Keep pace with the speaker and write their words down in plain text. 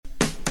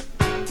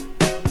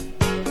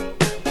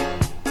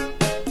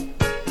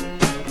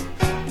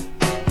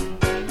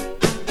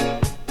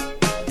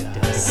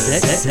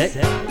set.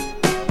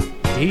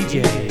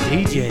 DJ.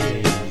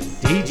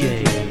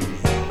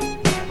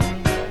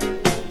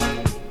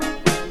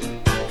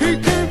 He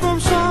came from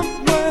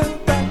somewhere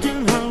back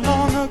in hell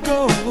long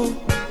ago.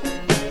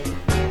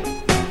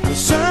 The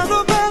sound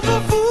of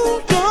a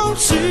fool don't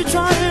see,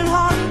 trying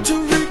hard to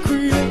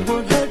recreate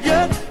what had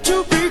yet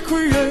to be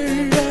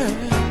created.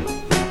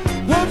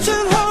 Once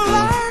in her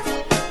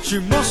life, she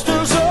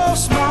musters a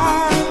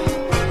smile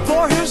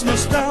for his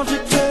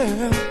nostalgic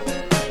tale.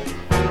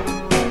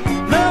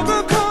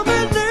 Never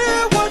coming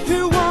near what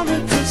he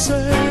wanted to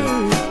say,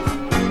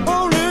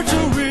 only to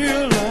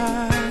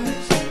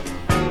realize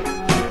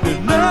it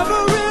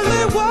never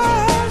really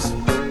was.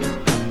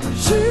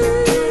 She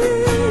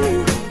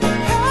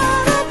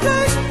had a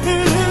place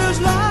in his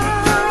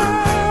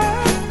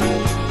life.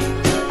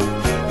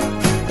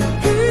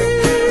 He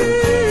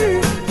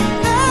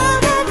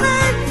never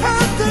made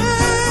her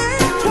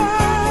think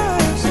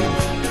twice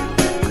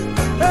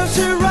as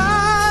she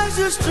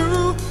rises to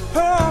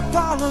her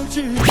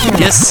apology.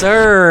 Yes,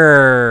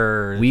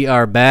 sir. We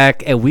are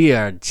back and we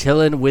are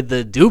chilling with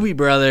the Doobie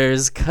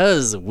Brothers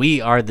because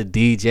we are the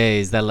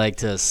DJs that like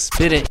to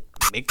spit it,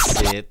 mix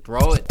it,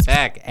 throw it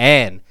back,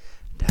 and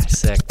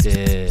dissect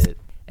it.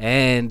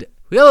 And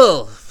we have a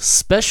little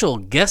special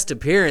guest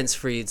appearance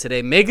for you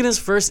today, making his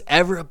first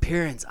ever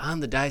appearance on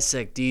the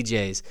Dissect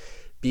DJs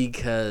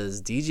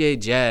because DJ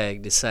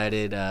Jag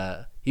decided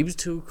he was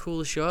too cool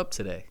to show up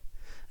today.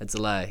 That's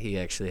a lie. He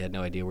actually had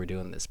no idea we're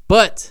doing this.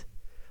 But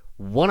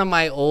one of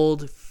my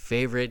old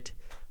favorite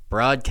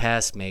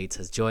broadcast mates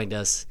has joined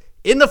us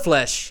in the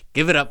flesh.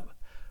 Give it up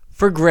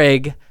for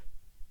Greg,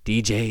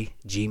 DJ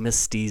G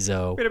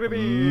Mestizo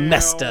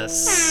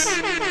Mestas.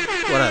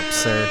 What up,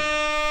 sir?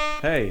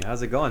 Hey,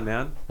 how's it going,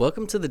 man?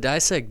 Welcome to the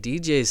Dissect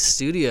DJs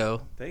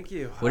studio. Thank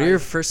you. What are your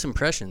first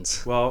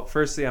impressions? Well,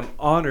 firstly, I'm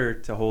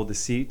honored to hold a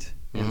seat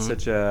in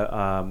such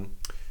a,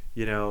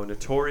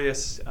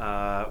 notorious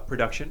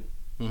production.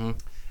 Mm-hmm.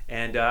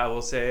 And I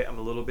will say I'm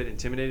a little bit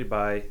intimidated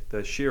by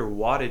the sheer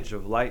wattage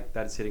of light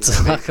that is hitting There's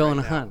a my lot face going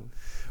right now. on.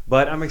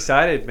 But I'm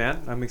excited,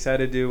 man. I'm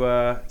excited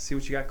to see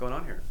what you got going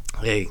on here.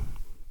 Hey,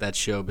 that's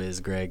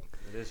showbiz, Greg.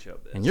 It is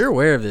showbiz. And you're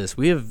aware of this.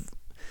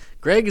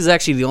 Greg is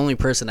actually the only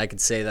person I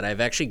could say that I've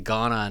actually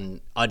gone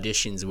on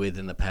auditions with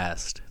in the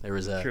past. There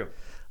was a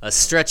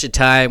stretch of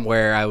time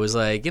where I was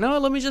like,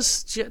 let me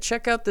just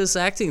check out this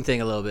acting thing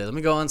a little bit. Let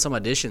me go on some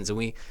auditions.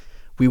 And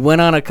we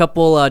went on a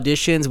couple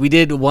auditions. We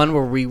did one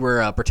where we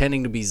were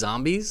pretending to be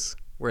zombies,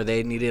 where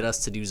they needed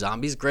us to do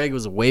zombies. Greg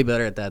was way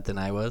better at that than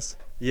I was.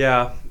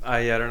 Yeah,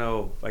 I don't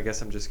know. I guess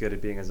I'm just good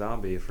at being a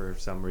zombie for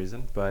some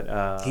reason.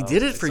 But He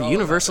did it for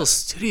Universal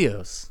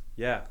Studios.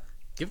 Yeah.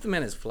 Give the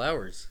man his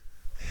flowers.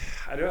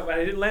 I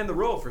didn't land the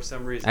role for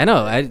some reason. I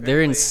know.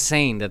 They're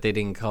insane that they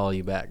didn't call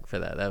you back for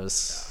that. That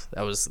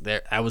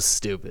was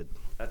stupid.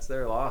 That's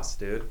their loss,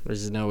 dude.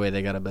 There's no way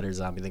they got a better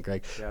zombie than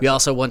Greg. Yeah. We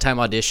also one time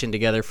auditioned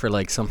together for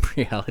like some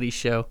reality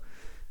show.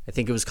 I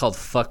think it was called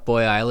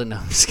Fuckboy Island. No,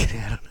 I'm just kidding.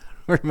 I don't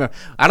remember.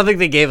 I don't think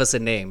they gave us a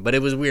name, but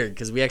it was weird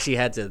because we actually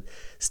had to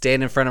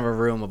stand in front of a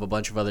room of a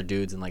bunch of other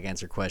dudes and like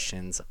answer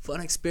questions.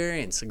 Fun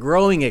experience, a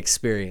growing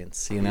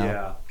experience,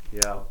 Yeah.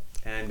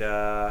 And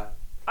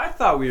I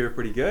thought we were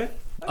pretty good.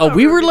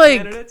 We were good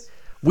like, candidates,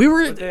 we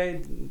were but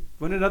they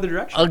went another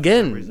direction for some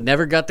again. reason.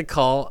 Never got the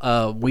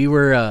call. We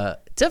were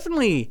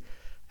definitely,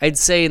 I'd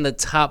say, in the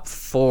top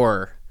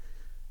 4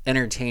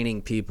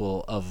 entertaining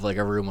people of like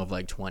a room of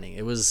like 20.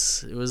 It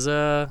was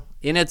and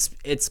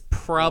it's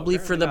probably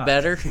for the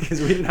better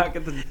because we did not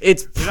get the.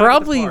 it's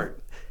probably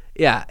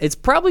it's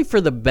probably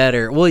for the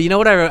better. Well, you know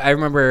what I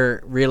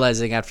remember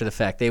realizing after the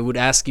fact, they would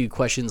ask you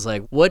questions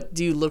like, what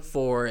do you look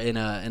for in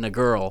a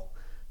girl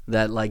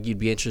that like you'd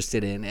be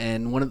interested in?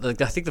 And one of I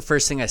think the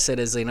first thing I said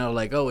is,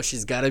 oh,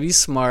 she's got to be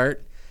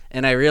smart.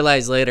 And I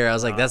realized later, I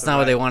was like, that's not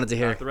what they wanted to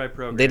hear. Not the right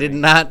program. They did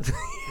not.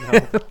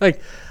 Like,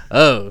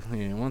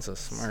 wants a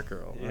smart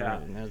girl. Yeah.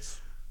 Right,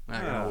 that's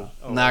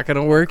not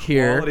gonna work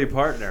here. Quality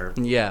partner.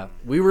 Yeah,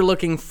 we were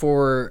looking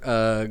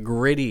for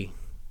gritty.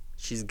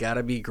 She's got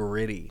to be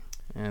gritty,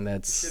 and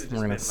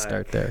we're gonna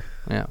start there.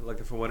 Yeah.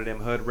 Looking for one of them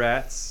hood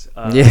rats.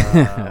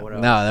 Yeah. What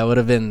else? No, that would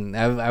have been.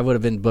 I would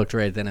have been booked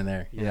right then and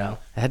there. Yeah.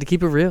 I had to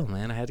keep it real,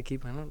 man.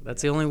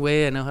 That's the only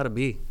way I know how to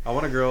be. I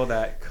want a girl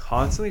that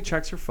constantly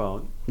checks her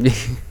phone.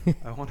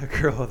 I want a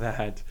girl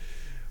that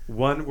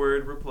one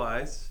word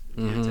replies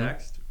via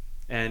text,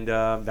 and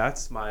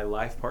that's my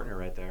life partner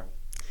right there.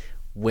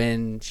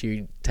 When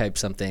she types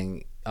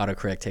something,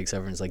 autocorrect takes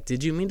over and is like,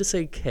 "Did you mean to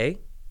say K?"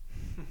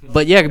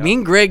 But yeah, me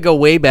and Greg go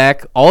way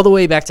back, all the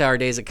way back to our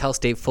days at Cal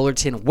State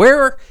Fullerton,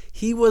 where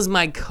he was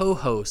my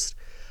co-host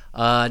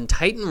on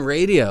Titan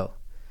Radio,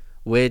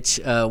 which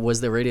was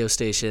the radio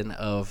station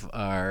of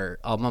our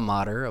alma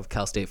mater of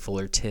Cal State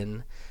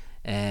Fullerton.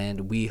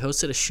 And we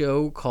hosted a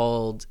show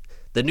called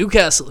The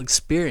Newcastle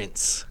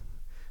Experience.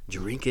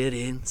 Drink it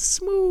in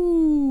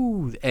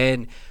smooth.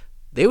 And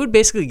they would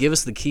basically give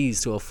us the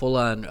keys to a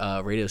full-on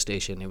radio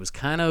station. It was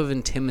kind of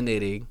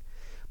intimidating,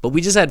 But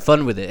we just had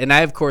fun with it. And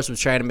I, of course, was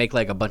trying to make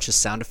like a bunch of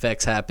sound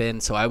effects happen.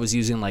 So I was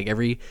using like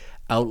every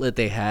outlet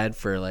they had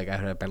for like, I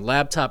had my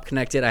laptop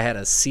connected. I had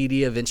a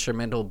CD of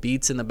instrumental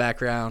beats in the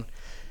background.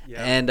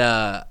 Yeah. And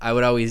I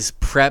would always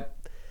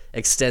prep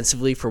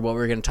extensively for what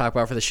we were going to talk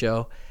about for the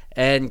show.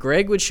 And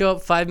Greg would show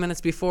up 5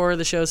 minutes before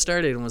the show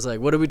started and was like,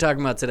 what are we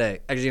talking about today?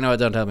 Actually, you know what?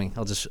 Don't tell me.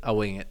 I'll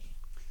wing it.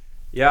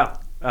 Yeah.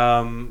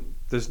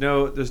 There's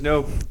no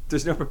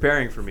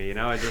preparing for me, you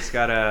know. I just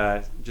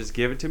gotta just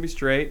give it to me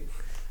straight,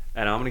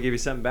 and I'm gonna give you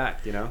something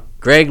back, you know.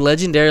 Greg,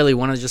 legendarily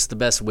one of just the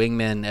best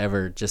wingmen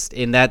ever, just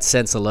in that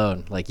sense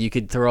alone. Like you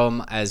could throw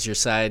him as your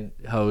side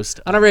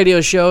host on a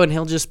radio show, and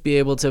he'll just be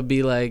able to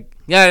be like,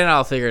 "Yeah,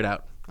 I'll figure it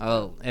out."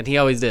 And he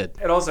always did.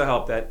 It also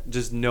helped that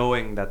just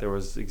knowing that there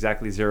was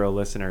exactly 0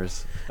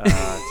 listeners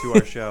to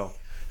our show,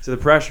 so the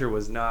pressure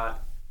was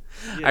not.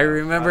 I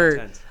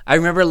remember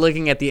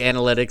looking at the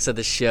analytics of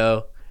the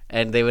show.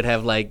 And they would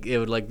have it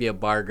would be a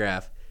bar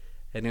graph,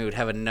 and it would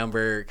have a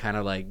number kind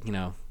of like, you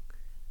know,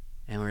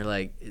 and we're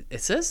like, it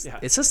says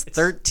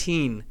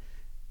 13.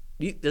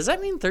 Does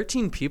that mean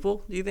 13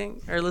 people, do you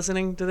think, are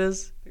listening to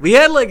this? We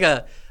had like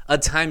a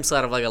time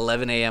slot of like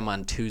 11 a.m.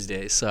 on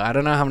Tuesdays, so I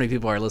don't know how many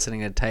people are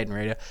listening to Titan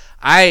Radio.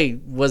 I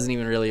wasn't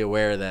even really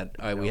aware that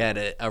we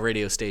had a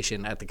radio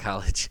station at the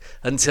college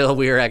until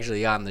we were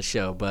actually on the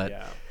show, but,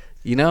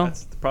 you know.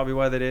 That's probably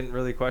why they didn't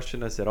really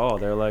question us at all.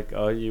 They're like,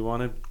 oh, you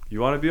want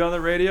to be on the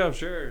radio?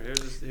 Sure.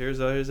 Here's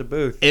a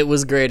booth. It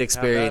was a great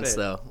experience,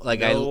 though. Like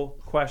no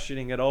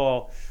questioning at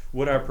all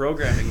what our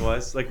programming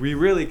was. Like we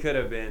really could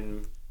have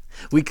been.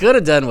 We could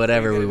have done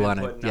whatever we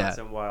wanted. Yeah.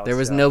 There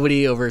was stuff.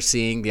 Nobody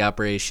overseeing the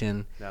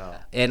operation. No.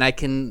 And I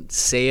can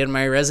say in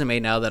my resume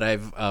now that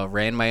I've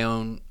ran my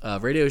own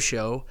radio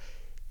show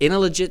in a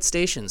legit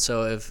station.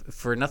 So if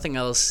for nothing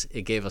else,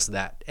 it gave us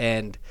that.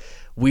 And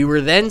we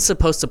were then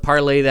supposed to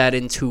parlay that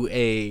into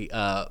a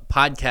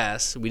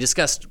podcast. We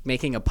discussed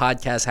making a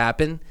podcast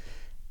happen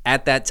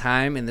at that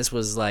time, and this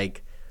was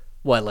like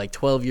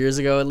 12 years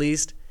ago at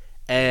least.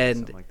 And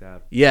something like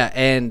that. Yeah,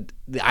 and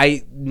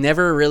I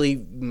never really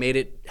made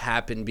it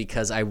happen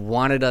because I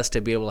wanted us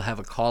to be able to have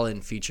a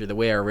call-in feature the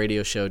way our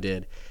radio show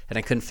did, and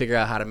I couldn't figure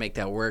out how to make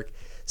that work.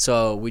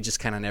 So we just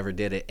kind of never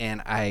did it,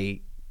 and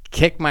I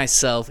kick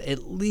myself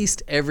at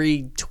least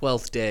every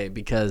 12th day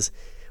because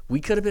we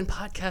could have been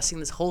podcasting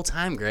this whole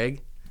time,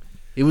 Greg.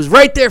 It was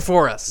right there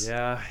for us.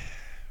 Yeah.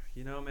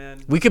 You know,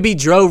 man. We could be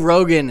Joe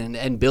Rogan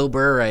and Bill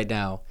Burr right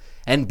now.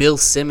 And Bill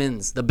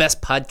Simmons, the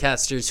best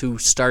podcasters who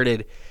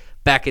started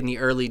back in the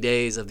early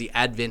days of the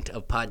advent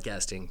of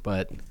podcasting.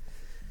 But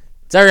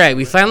it's all right.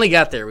 We finally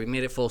got there. We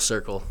made it full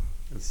circle.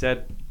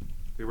 Instead,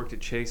 we worked at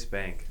Chase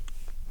Bank.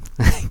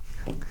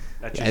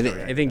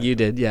 I think you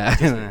did,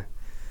 yeah.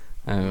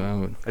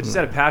 I just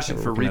had a passion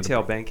for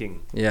retail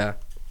banking. Yeah.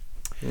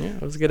 Yeah,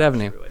 it was a good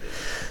avenue.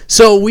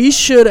 So we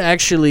should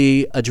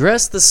actually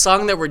address the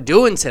song that we're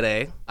doing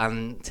today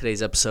on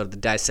today's episode of the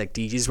Dissect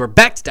DJs. We're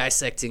back to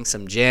dissecting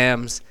some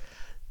jams.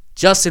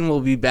 Justin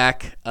will be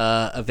back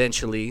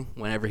eventually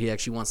whenever he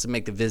actually wants to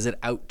make the visit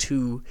out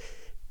to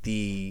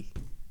the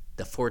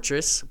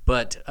fortress.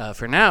 But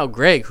for now,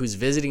 Greg, who's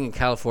visiting in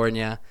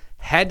California,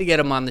 had to get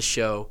him on the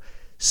show.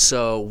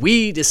 So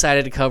we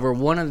decided to cover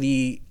one of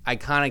the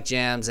iconic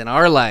jams in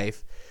our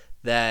life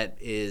that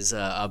is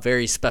a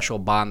very special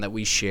bond that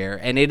we share,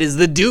 and it is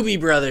the Doobie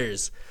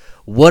Brothers.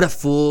 What a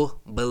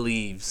Fool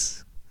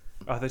Believes.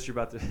 Oh, I thought you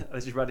were about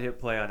to hit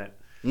play on it.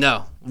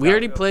 No, we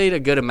already played a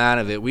good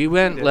amount of it. We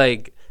went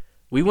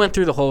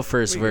through the whole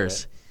first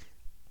verse.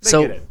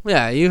 So get it.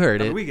 Yeah, you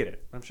heard it. We get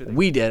it. I'm sure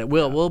we did it.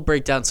 We'll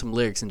break down some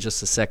lyrics in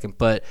just a second.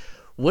 But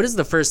what is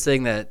the first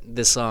thing that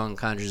this song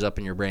conjures up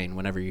in your brain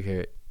whenever you hear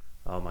it?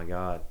 Oh my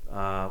God.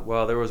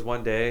 Well, there was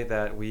one day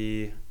that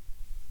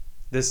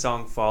this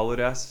song followed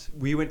us.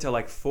 We went to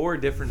like 4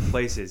 different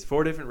places,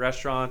 4 different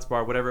restaurants,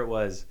 bar, whatever it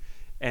was,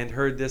 and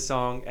heard this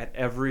song at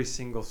every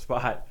single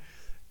spot.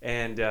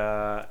 And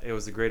it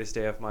was the greatest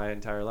day of my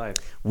entire life.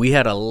 We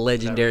had a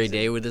legendary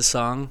day with this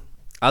song.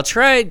 I'll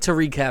try to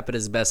recap it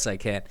as best I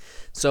can.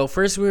 So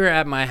first we were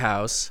at my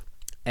house,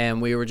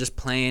 and we were just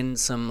playing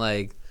some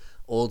like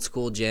old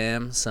school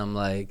jam, some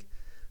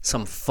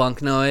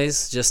funk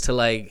noise, just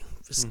to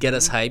just get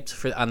us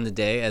hyped on the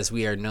day, as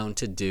we are known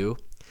to do.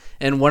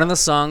 And one of the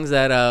songs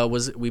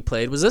that we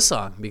played was this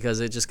song because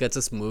it just gets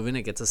us moving.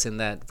 It gets us in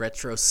that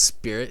retro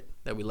spirit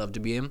that we love to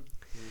be in.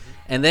 Mm-hmm.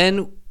 And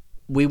then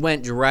we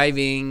went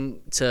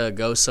driving to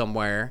go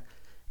somewhere,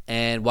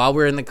 and while we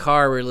were in the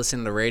car, we were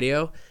listening to the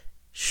radio.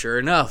 Sure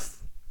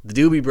enough, the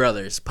Doobie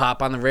Brothers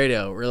pop on the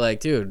radio. We're like,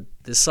 dude,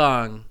 this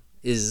song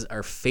is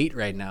our fate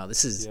right now.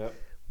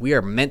 We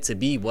are meant to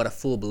be What a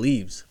Fool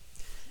Believes.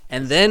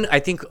 And then I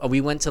think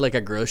we went to like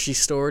a grocery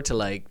store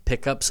to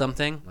pick up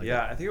something.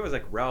 I think it was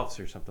like Ralph's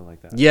or something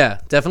like that. Yeah,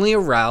 definitely a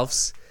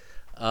Ralph's.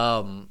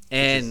 And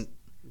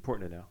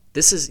important to know.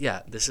 This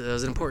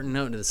was an important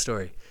note to the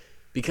story,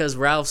 because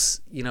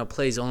Ralph's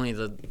plays only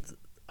the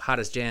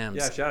hottest jams.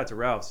 Yeah, shout out to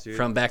Ralph's, dude.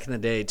 From back in the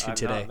day to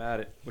today. I'm not mad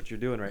at what you're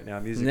doing right now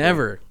musically.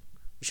 Never.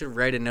 You should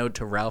write a note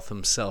to Ralph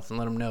himself and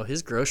let him know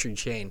his grocery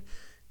chain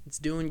It's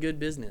doing good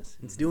business.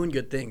 It's doing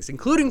good things,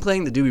 including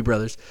playing the Doobie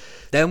Brothers.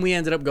 Then we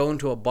ended up going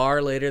to a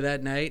bar later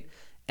that night,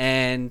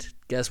 and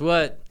guess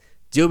what?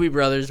 Doobie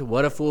Brothers,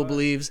 What a Fool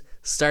Believes,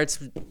 starts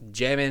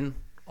jamming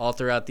all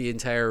throughout the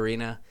entire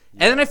arena.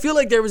 And then I feel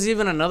like there was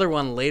even another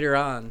one later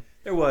on.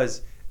 There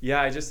was.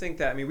 Yeah, I just think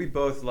that, I mean, we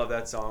both love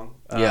that song.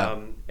 Yeah.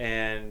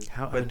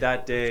 But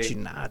that day, could you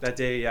not? That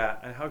day, yeah.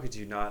 And how could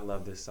you not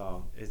love this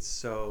song? It's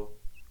so,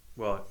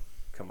 well,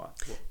 come on.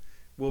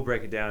 We'll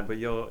break it down, but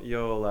you'll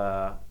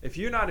if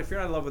you're not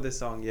in love with this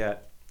song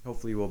yet,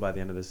 hopefully you will by the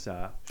end of this.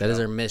 That is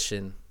our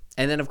mission.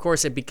 And then, of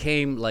course, it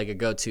became like a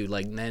go-to.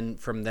 Like, then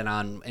from then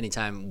on,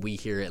 anytime we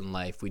hear it in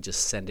life, we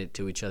just send it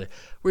to each other.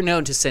 We're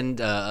known to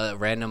send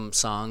random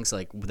songs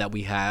like that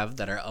we have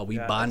that are we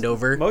bond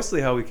over.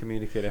 Mostly how we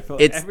communicate. I feel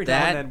like every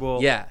now and then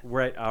we'll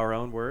write our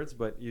own words,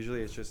 but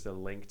usually it's just a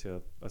link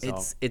to a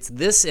song. It's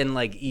this and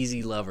like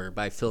Easy Lover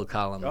by Phil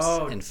Collins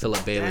and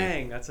Philip Bailey.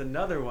 Dang, that's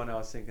another one I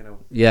was thinking of.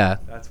 Yeah.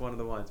 That's one of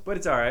the ones. But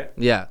it's all right.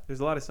 Yeah.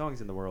 There's a lot of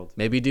songs in the world.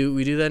 Maybe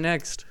we do that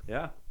next.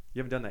 Yeah. You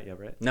haven't done that yet,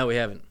 right? No, we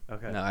haven't.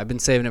 Okay. No, I've been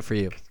saving it for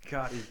you.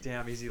 God, you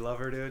damn Easy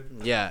Lover,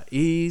 dude. Yeah.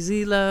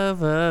 Easy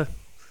Lover.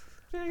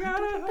 You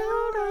gotta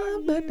hold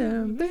on,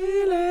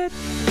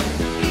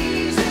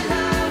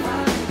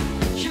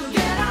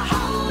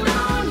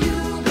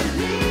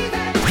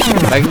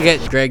 If I can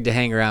get Greg to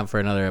hang around for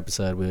another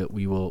episode,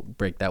 we will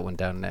break that one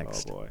down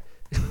next. Oh, boy.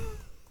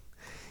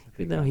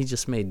 Even though he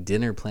just made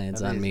dinner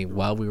plans on me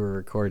while we were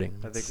recording.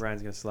 I think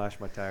Ryan's going to slash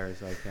my tires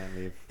so I can't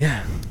leave.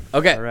 Yeah.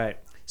 Okay. All right.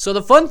 So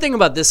the fun thing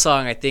about this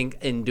song, I think,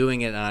 in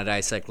doing it on a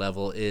dissect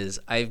level is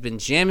I've been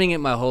jamming it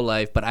my whole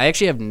life, but I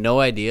actually have no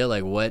idea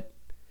like what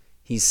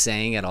he's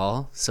saying at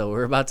all. So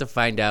we're about to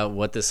find out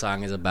what this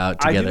song is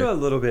about together. I do know a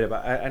little bit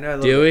about I know a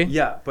little Do bit. we?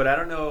 Yeah, but I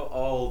don't know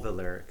all the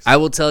lyrics. I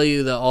will tell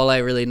you that all I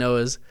really know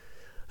is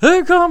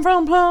 "I come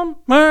from plum,"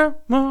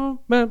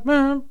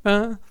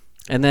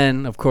 and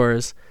then of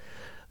course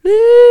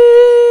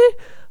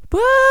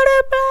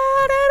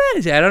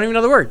I don't even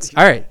know the words.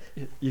 All right.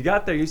 You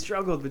got there. You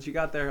struggled, but you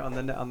got there on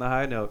the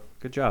high note.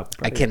 Good job.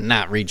 I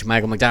cannot reach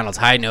Michael McDonald's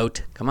high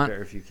note. Come on.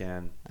 If you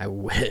can. I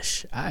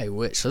wish.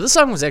 So this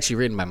song was actually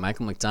written by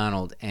Michael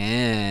McDonald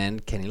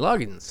and Kenny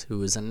Loggins,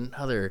 who is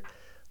another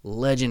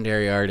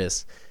legendary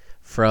artist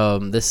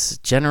from this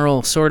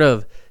general sort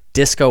of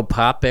disco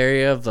pop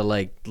area of the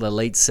late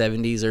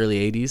 70s,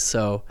 early 80s.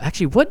 So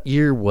actually, what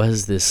year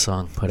was this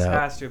song put out? It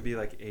has to be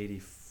like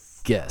 85.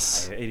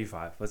 Guess.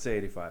 85. Let's say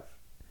 85.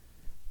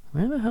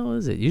 Where the hell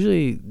is it?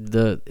 Usually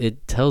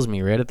it tells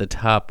me right at the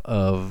top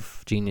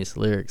of Genius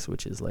Lyrics,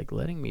 which is like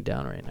letting me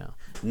down right now.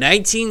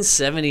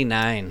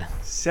 1979.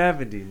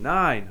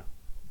 79.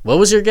 What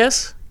was your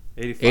guess?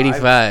 85.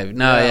 85.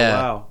 No,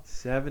 yeah. Wow.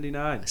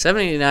 79.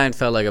 79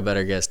 felt like a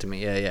better guess to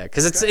me. Yeah.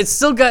 Because it's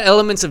still got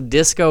elements of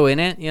disco in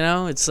it, you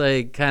know? It's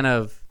like kind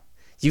of...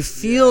 You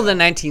feel the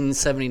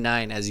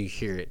 1979 as you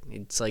hear it.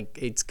 It's like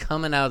it's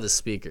coming out of the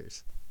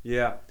speakers.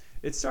 Yeah.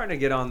 It's starting to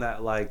get on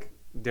that like...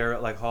 They're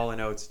like Hall &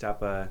 Oates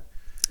type of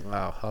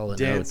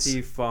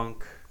dancey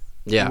funk.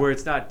 Yeah. Where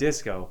it's not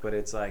disco, but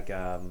it's like...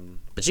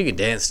 but you can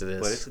dance to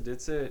this. But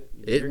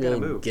it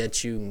will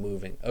get you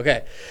moving.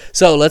 Okay,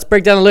 so let's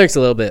break down the lyrics a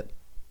little bit.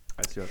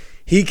 Let's do it.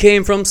 He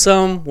came from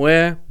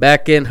somewhere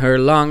back in her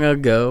long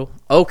ago.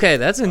 Okay,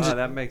 that's interesting.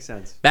 That makes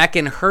sense. Back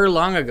in her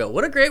long ago.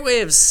 What a great way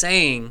of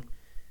saying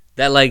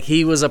that like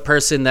he was a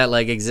person that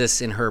like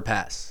exists in her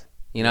past.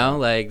 You know,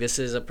 like this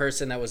is a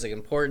person that was like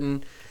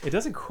important. It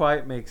doesn't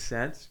quite make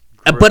sense.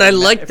 But I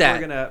like that.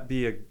 If we're going to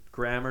be a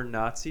grammar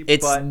Nazi.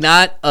 It's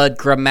not a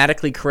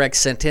grammatically correct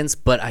sentence,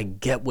 but I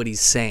get what he's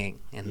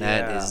saying. And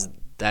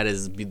that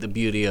is the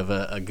beauty of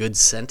a good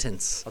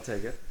sentence. I'll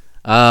take it.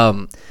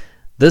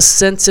 The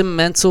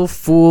sentimental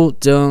fool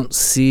don't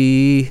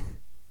see...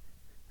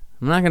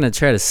 I'm not going to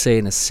try to say it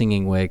in a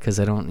singing way because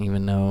I don't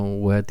even know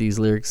what these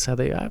lyrics, how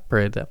they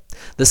operate.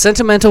 The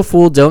sentimental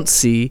fool don't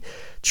see,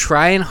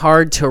 trying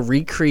hard to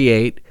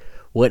recreate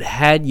what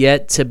had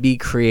yet to be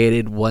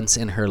created once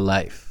in her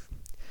life.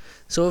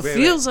 So it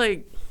feels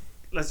like...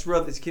 Let's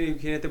run this. Can you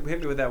hit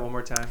me with that one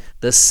more time?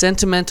 The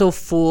sentimental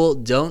fool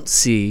don't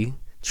see,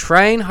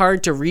 trying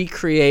hard to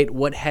recreate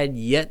what had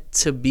yet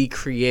to be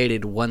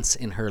created once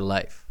in her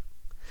life.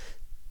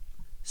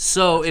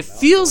 So it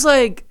feels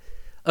like...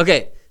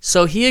 Okay,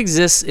 so he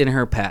exists in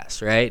her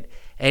past, right?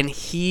 And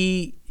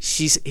he's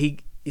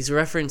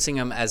referencing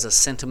him as a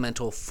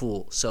sentimental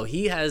fool. So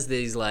he has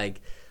these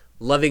like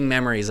loving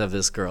memories of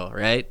this girl,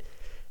 right?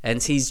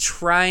 And he's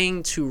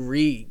trying to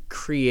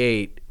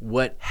recreate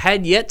what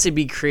had yet to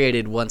be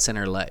created once in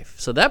her life.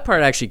 So that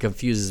part actually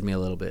confuses me a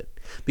little bit.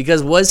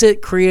 Because was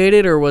it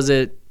created or was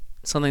it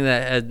something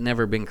that had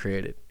never been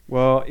created?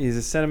 Well, he's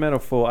a sentimental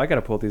fool. I got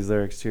to pull these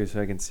lyrics too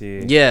so I can see.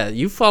 Yeah,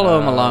 you follow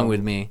him along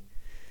with me.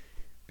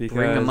 Because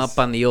bring them up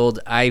on the old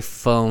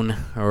iPhone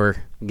or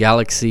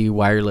Galaxy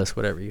Wireless,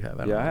 whatever you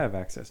have. I have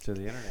access to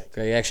the internet.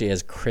 Greg actually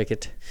has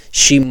Cricket.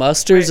 She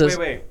musters us.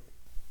 Wait.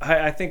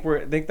 I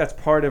think that's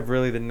part of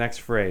really the next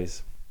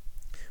phrase.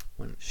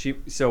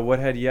 So what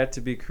had yet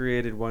to be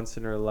created once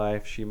in her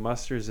life, she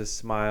musters a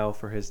smile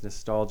for his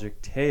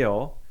nostalgic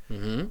tale,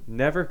 Mm-hmm.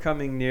 Never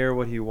coming near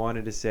what he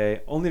wanted to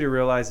say, only to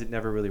realize it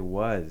never really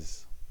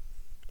was.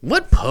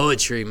 What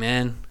poetry,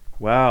 man.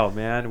 Wow,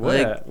 man. What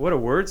Like- a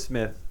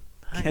wordsmith.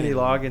 Kenny Fucking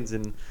Loggins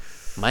and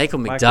Michael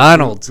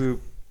McDonald.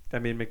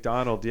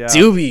 McDonald, yeah.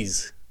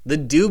 Doobies. The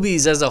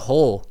Doobies as a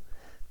whole.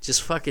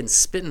 Just fucking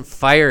spitting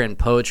fire and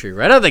poetry.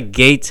 Right out of the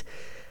gate,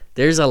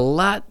 there's a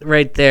lot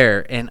right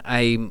there. And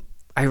I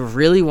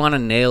really want to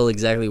nail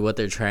exactly what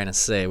they're trying to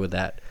say with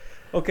that.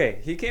 Okay,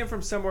 he came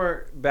from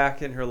somewhere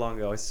back in her long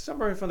ago. It's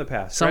somewhere from the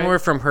past, Somewhere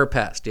right? from her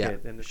past, yeah.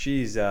 Okay, and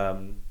she's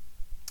trying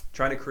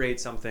to create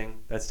something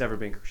that's never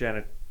been,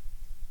 trying to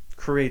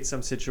create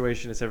some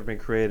situation that's never been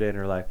created in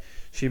her life.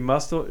 She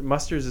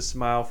musters a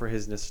smile for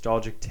his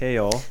nostalgic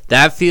tale.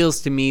 That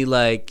feels to me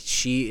like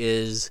she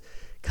is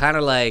kind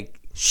of like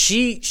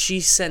she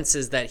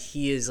senses that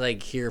he is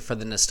like here for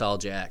the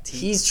nostalgia act.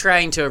 He's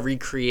trying to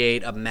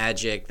recreate a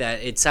magic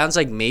that it sounds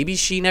like maybe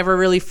she never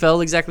really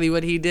felt exactly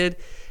what he did.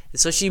 And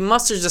so she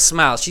musters a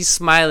smile. She's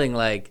smiling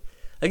like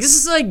this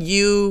is like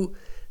you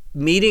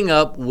meeting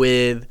up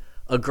with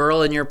a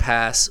girl in your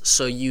past,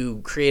 so you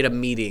create a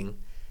meeting.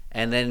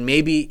 And then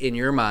maybe in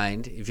your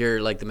mind, if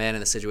you're like the man in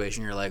the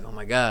situation, you're like, oh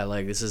my God,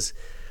 like this is,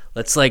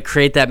 let's like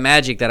create that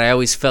magic that I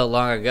always felt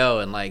long ago.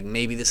 And like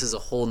maybe this is a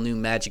whole new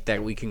magic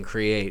that we can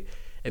create.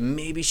 And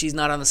maybe she's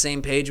not on the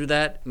same page with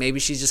that.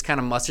 Maybe she just kind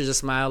of musters a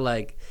smile.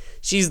 Like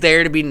she's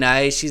there to be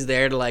nice. She's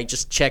there to like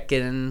just check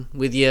in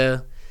with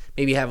you.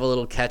 Maybe have a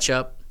little catch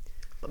up.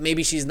 But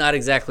maybe she's not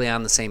exactly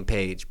on the same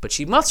page. But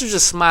she musters a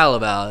smile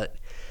about it.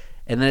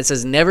 And then it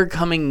says, never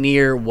coming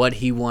near what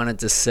he wanted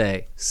to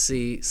say.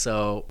 See,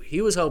 so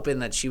he was hoping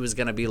that she was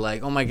going to be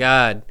like, oh my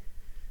God,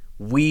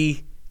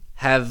 we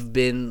have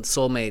been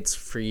soulmates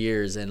for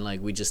years. And like,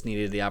 we just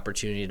needed the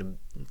opportunity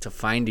to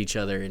find each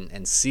other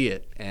and see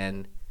it.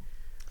 And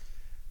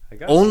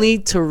only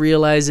to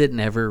realize it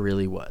never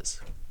really was.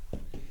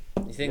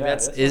 You think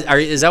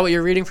is that what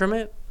you're reading from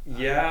it?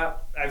 Yeah,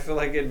 I feel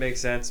like it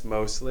makes sense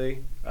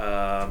mostly.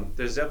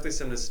 There's definitely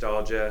some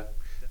nostalgia.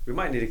 We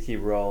might need to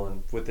keep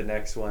rolling with the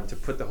next one to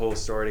put the whole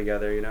story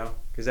together, you know?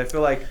 Because I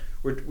feel like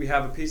we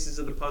have the pieces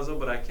of the puzzle,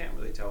 but I can't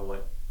really tell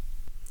what.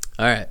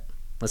 All right,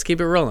 let's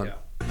keep it rolling. Yeah.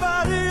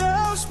 Everybody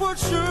else would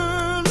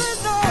surely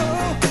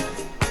know.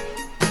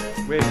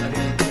 Wait, I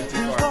think we went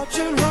too far.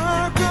 Watching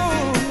her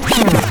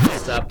go.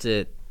 Stopped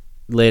it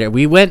later.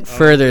 We went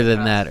further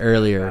than that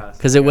earlier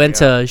because it went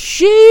Yeah. to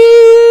she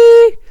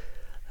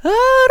out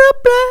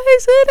of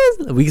place it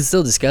is. We can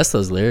still discuss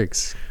those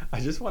lyrics. I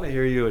just want to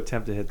hear you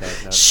attempt to hit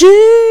that note. She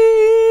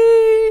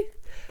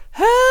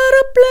had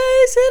a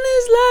place in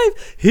his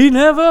life. He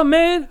never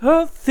made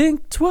her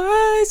think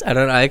twice. I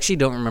actually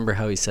don't remember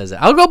how he says it.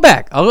 I'll go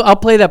back. I'll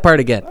play that part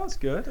again. That was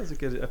good. That was a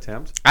good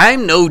attempt.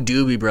 I'm no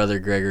Doobie brother,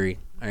 Gregory.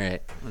 All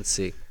right, let's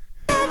see.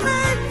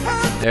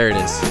 There it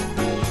is.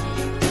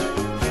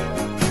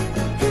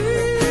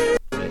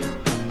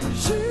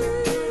 She had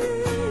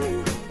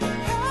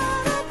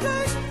a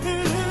place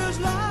in his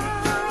life.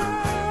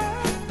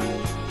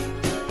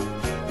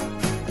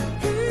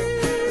 He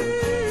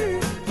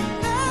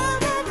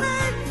never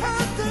made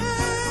her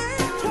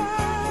think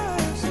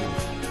twice.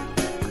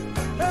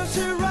 As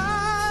she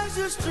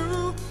rises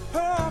to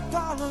her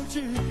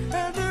apology,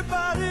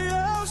 anybody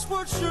else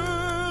would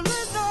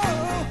surely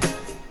know.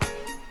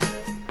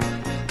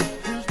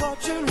 He's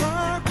watching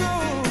her go.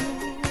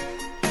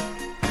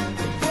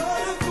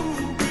 What a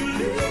fool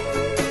believes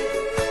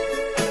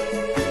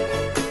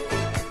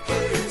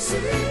he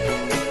sees.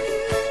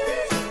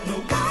 The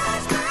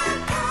wise man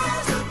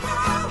has the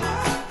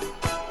power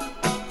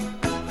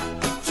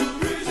to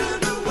reason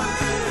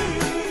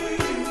away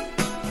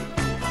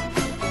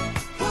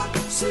what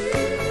seems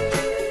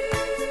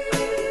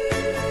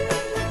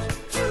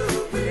to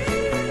be.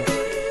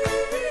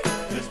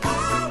 It's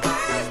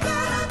always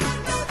better than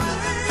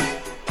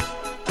nothing,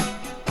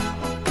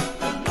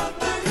 and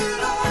nothing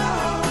at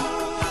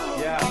all.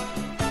 Yeah.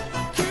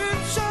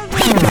 Keeps on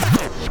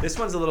This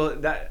one's a little.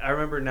 That I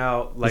remember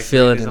now. Like,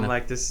 feel it because in I'm it.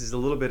 like, this is a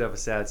little bit of a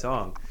sad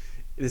song.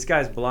 This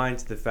guy's blind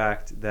to the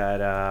fact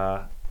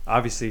that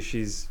obviously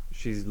she's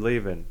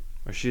leaving,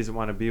 or she doesn't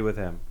want to be with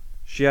him.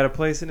 She had a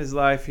place in his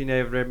life. He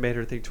never made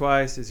her think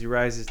twice. As he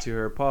rises to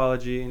her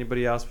apology,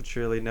 anybody else would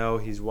surely know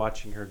he's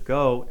watching her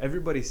go.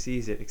 Everybody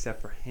sees it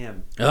except for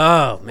him.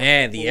 Oh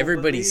man, the Fool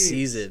everybody believes.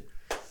 sees it.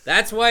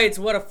 That's why it's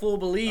what a fool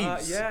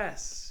believes.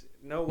 Yes.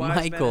 No wise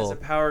man Michael. has the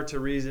power to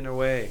reason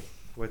away.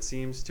 What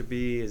seems to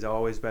be is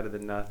always better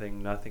than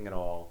nothing, nothing at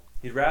all.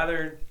 He'd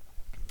rather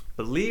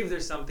believe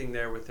there's something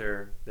there with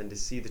her than to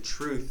see the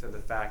truth of the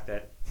fact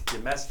that you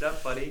messed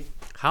up, buddy.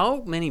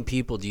 How many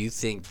people do you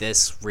think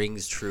this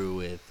rings true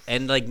with?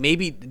 And like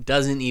maybe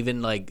doesn't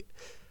even like,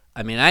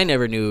 I mean, I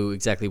never knew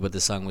exactly what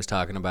this song was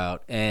talking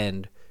about.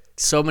 And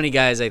so many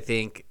guys, I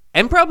think,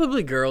 and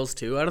probably girls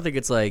too. I don't think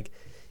it's like,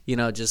 you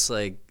know, just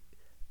like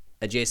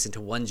adjacent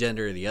to one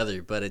gender or the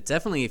other, but it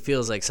definitely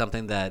feels like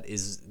something that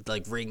is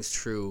like rings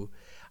true.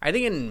 I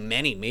think in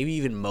many, maybe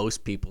even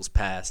most people's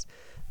past.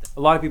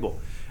 A lot of people.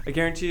 I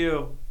guarantee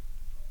you,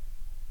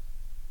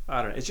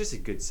 I don't know. It's just a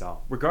good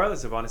song.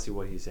 Regardless of honestly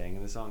what he's saying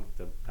in the song,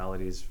 the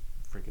melody is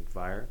freaking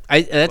fire.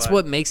 That's But-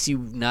 what makes you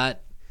not.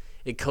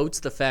 It coats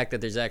the fact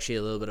that there's actually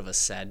a little bit of a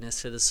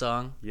sadness to the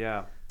song.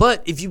 Yeah.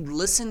 But if you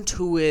listen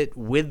to it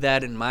with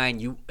that in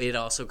mind, it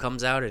also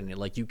comes out in it.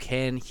 Like, you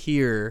can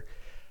hear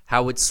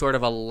how it's sort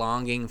of a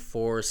longing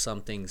for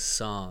something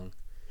song.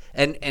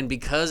 And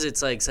because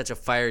it's like such a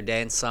fire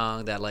dance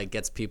song that like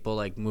gets people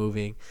like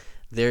moving,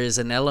 there is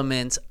an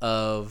element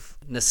of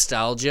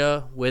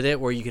nostalgia with it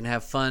where you can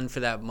have fun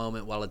for that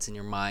moment while it's in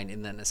your mind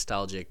in that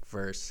nostalgic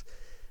verse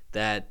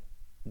that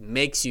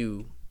makes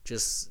you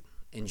just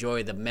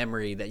enjoy the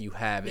memory that you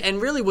have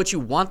and really what you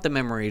want the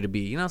memory to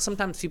be. You know,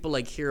 sometimes people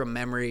like hear a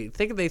memory,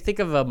 they think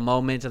of a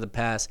moment of the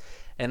past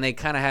and they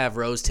kind of have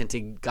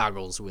rose-tinted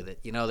goggles with it.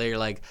 You know, they're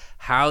like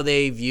how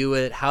they view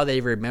it, how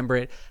they remember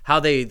it, how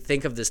they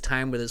think of this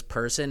time with this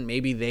person.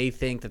 Maybe they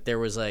think that there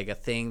was like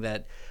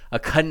a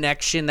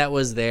connection that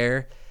was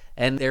there,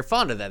 and they're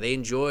fond of that. They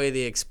enjoy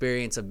the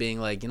experience of being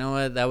like, you know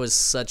what, that was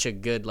such a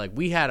good, like,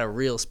 we had a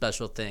real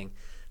special thing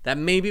that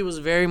maybe was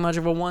very much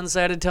of a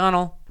one-sided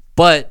tunnel,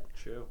 but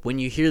True. when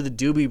you hear the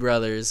Doobie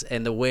Brothers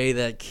and the way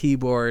that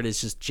keyboard is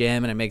just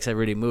jamming and makes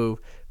everybody move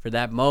for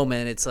that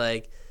moment, it's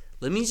like,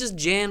 let me just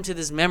jam to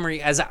this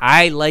memory as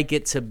I like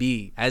it to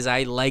be, as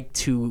I like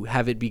to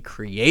have it be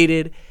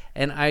created,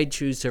 and I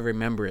choose to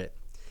remember it.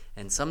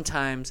 And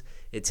sometimes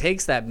it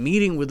takes that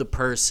meeting with the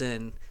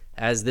person,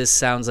 as this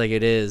sounds like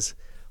it is,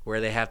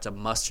 where they have to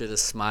muster the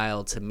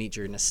smile to meet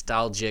your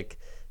nostalgic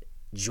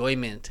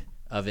enjoyment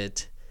of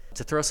it,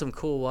 to throw some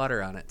cool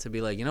water on it, to be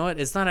like, you know what,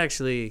 it's not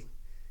actually...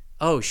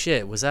 oh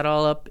shit, was that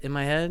all up in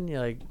my head? You're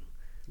like,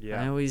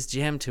 Yeah. I always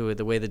jam to it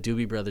the way the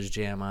Doobie Brothers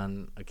jam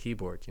on a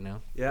keyboard, you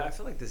know? Yeah, I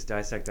feel like this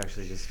dissect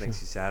actually just makes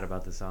you sad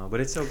about the song,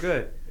 but it's so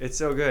good. It's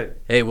so good.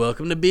 Hey,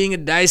 welcome to being a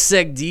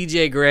dissect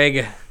DJ, Greg.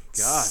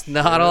 Gosh, It's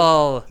not dude.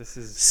 all This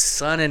is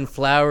sun and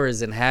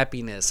flowers and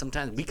happiness.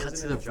 Sometimes we cut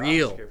wasn't to in the job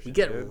real. description, We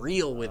get dude.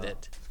 real with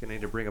it. just gonna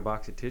need to bring a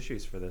box of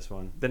tissues for this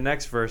one. The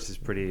next verse is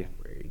pretty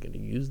Where are you going to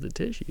use the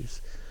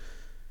tissues?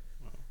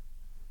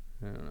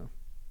 I don't know.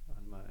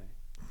 on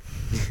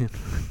my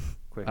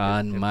quick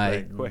On hit my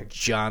play, quick.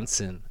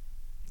 Johnson.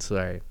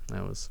 Sorry,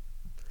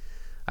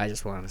 I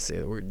just wanted to say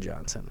the word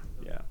Johnson.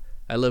 Yeah.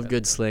 I love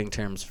good slang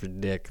terms for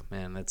dick,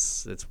 man.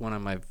 It's one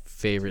of my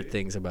favorite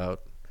things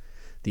about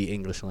the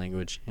English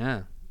language.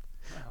 Yeah.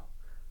 Wow.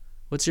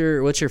 What's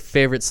your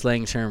favorite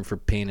slang term for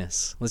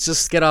penis? Let's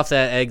just get off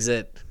that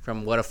exit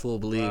from What a Fool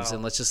Believes Wow.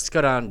 and let's just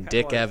go down Kinda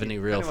Dick wanna Avenue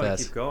keep, real kinda wanna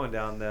fast. Keep going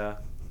down the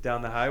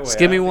highway. Just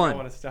give me I don't think one. I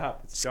want to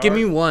stop. It's Just dark. give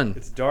me one.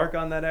 It's dark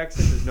on that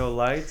exit. There's no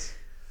lights.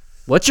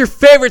 What's your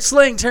favorite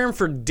slang term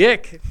for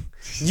dick?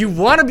 You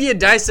want to be a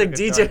dissect Took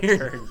a DJ dark here?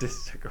 turn.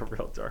 This took a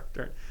real dark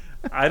turn.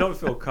 I don't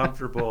feel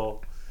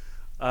comfortable.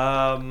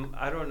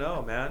 I don't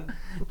know, man.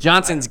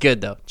 Johnson's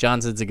good though.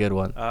 Johnson's a good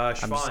one.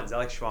 Schwanz. I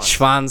like Schwanz.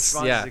 Schwanz,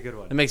 Schwanz yeah. is a good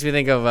one. It makes me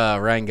think of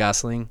Ryan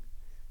Gosling.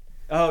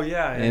 Oh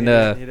yeah,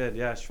 And, he did.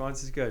 Yeah,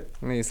 Schwanz is good.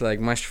 And he's like,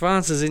 my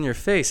Schwanz is in your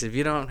face. If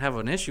you don't have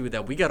an issue with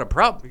that, we got a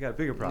problem. We got a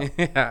bigger problem.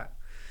 Yeah.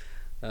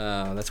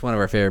 That's one of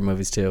our favorite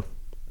movies too.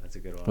 That's a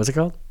good one. What's it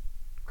called?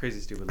 Crazy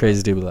Stupid Love. Crazy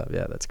Stupid Love.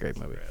 Yeah, that's a great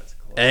movie. Yeah, that's a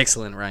cool.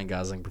 Excellent Ryan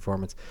Gosling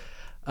performance.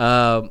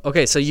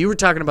 Okay, so you were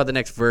talking about the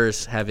next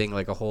verse having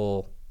like a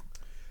whole.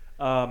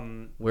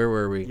 Where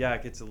were we? Yeah,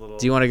 it gets a little.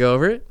 Do you want to go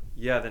over it?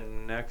 Yeah, the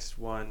next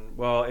one.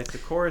 Well, it's the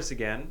chorus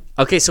again.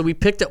 Okay, so we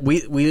picked up we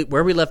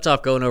where we left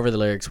off going over the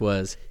lyrics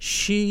was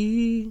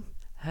she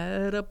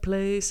had a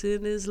place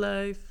in his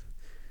life.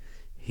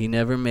 He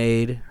never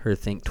made her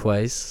think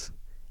twice.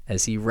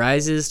 As he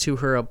rises to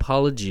her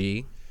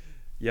apology.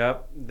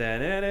 Yep.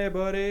 Then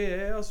anybody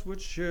else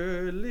would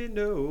surely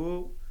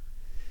know.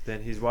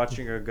 Then he's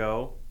watching her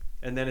go,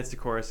 and then it's the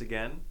chorus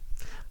again.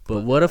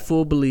 But what a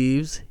fool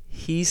believes,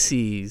 he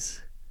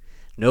sees.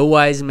 No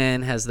wise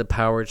man has the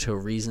power to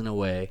reason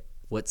away.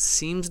 What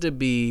seems to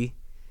be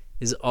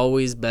is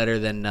always better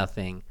than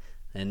nothing,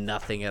 and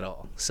nothing at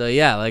all. So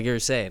yeah, like you were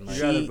saying, like,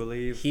 You gotta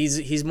believe.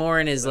 he's more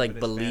in his Live like in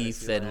his belief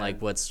fantasy and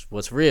land. like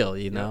what's real,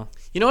 you know.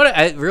 You know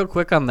what? Real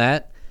quick on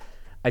that,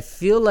 I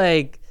feel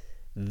like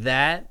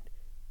that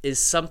is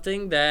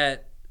something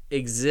that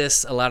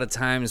exists a lot of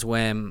times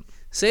when.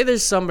 Say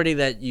there's somebody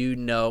that you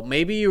know,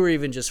 maybe you were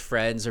even just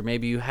friends, or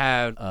maybe you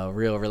had a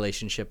real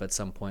relationship at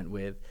some point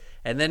with,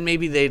 and then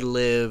maybe they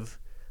live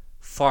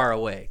far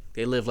away.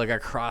 They live like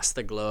across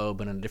the globe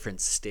in a different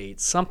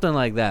state, something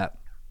like that.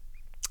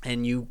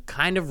 And you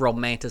kind of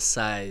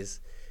romanticize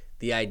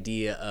the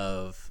idea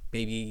of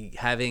maybe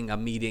having a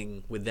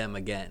meeting with them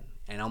again,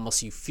 and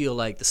almost you feel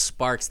like the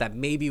sparks that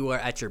maybe were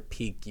at your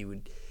peak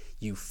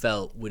you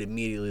felt would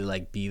immediately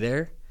like be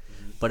there,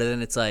 but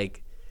then it's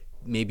like.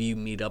 Maybe you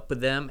meet up with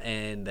them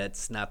and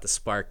that's not the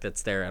spark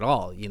that's there at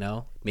all, you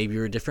know? Maybe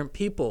you're different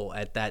people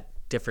at that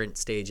different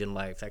stage in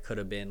life. That could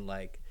have been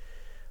like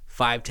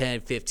 5,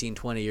 10, 15,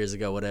 20 years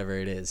ago, whatever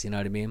it is. You know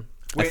what I mean?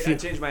 Wait, I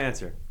changed my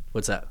answer.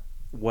 What's that?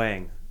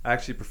 Wang. I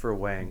actually prefer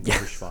Wang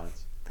over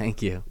Schwanz.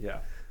 Thank you. Yeah.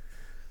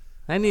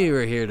 I knew you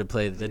were here to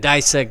play the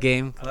dissect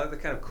game. I like the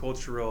kind of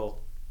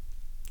cultural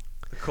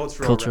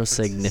Cultural references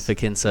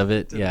significance of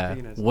it. to the Yeah.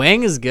 penis.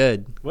 Wang is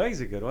good.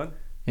 Wang's a good one.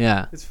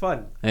 Yeah. It's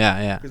fun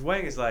Yeah, yeah. because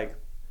Wang is like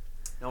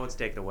No one's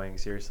taking a wang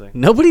seriously.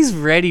 Nobody's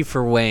ready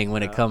for Wang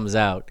when it comes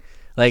out.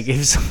 Like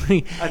if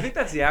somebody, I think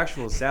that's the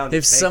actual sound.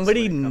 if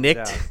somebody nicked,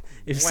 nicked,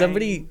 if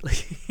somebody,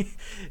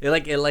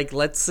 like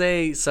let's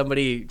say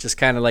somebody just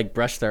kind of like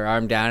brushed their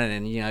arm down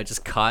and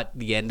just caught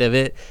the end of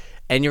it,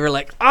 and you were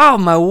like, "Oh,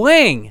 my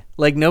wang!"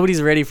 Like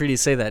nobody's ready for you to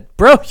say that,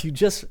 bro. You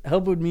just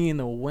elbowed me in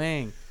the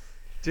wang,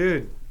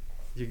 dude.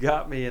 You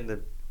got me in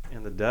the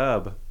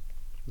dub.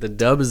 The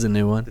dub is a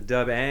new one. The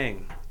dub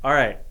ang. All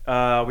right,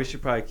 we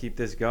should probably keep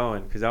this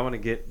going because I want to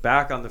get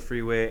back on the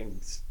freeway and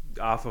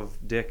off of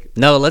Dick.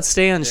 No, let's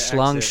stay on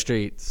Schlong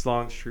Street.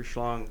 Schlong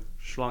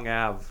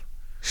Ave.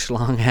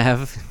 Schlong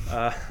Ave.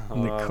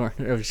 In the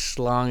corner of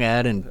Schlong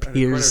Ad and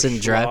Peterson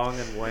Drive. Schlong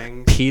and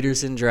Wang.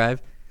 Peterson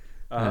Drive.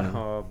 I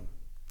don't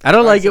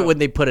right, like it so- when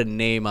they put a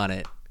name on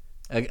it.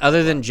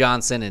 Other than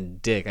Johnson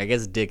and Dick. I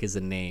guess Dick is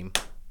a name.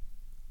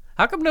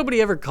 How come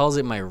nobody ever calls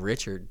it my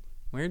Richard?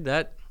 Well,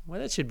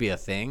 that should be a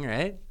thing,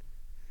 right?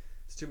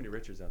 There's too many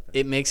Richards out there.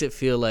 It makes it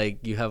feel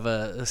like you have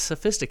a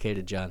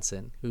sophisticated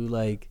Johnson who,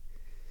 like,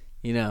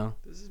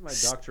 This is my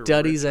Dr.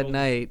 studies at Richard.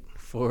 night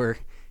for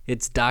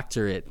its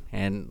doctorate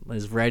and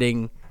is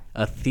writing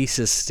a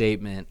thesis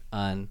statement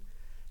on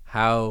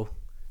how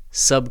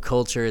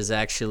subculture is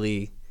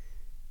actually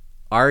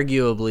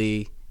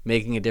arguably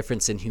making a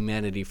difference in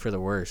humanity for the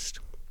worst.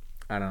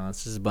 I don't know.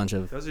 It's just a bunch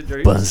of Those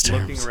are buzz just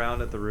looking terms.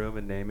 around at the room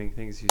and naming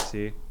things you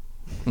see.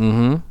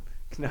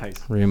 Mm-hmm. Nice.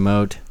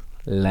 Remote,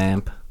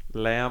 lamp,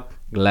 Lamp,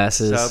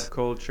 glasses,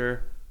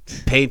 subculture.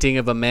 painting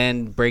of a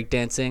man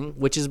breakdancing,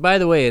 which is, by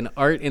the way, an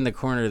art in the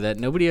corner that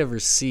nobody ever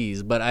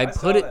sees. But I put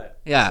saw it, that.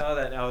 yeah. I saw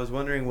that. And I was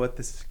wondering what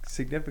the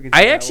significance.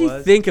 I of that actually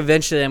was. think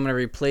eventually I'm going to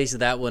replace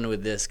that one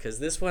with this because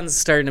this one's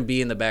starting to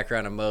be in the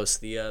background of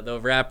most the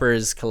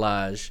rapper's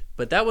collage,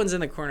 but that one's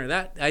in the corner.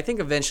 That I think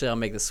eventually I'll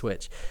make the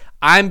switch.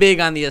 I'm big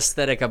on the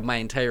aesthetic of my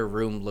entire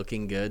room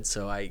looking good,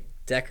 so I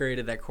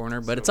decorated that corner,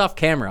 but it's off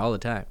camera all the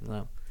time.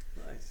 So.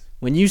 Nice.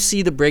 When you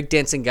see the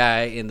breakdancing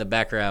guy in the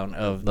background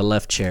of the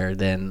left chair,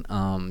 then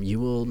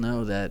you will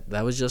know that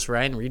was just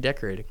Ryan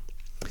redecorating.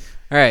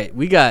 All right,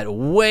 we got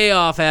way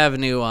off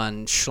avenue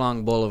on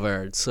Schlong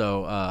Boulevard,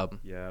 so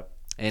Yeah.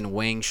 and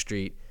Wang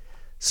Street.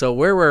 So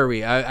where were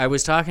we? I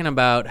was talking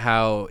about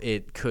how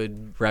it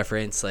could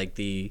reference like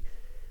the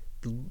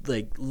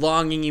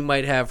longing you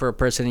might have for a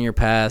person in your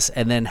past,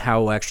 and then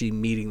how actually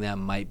meeting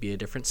them might be a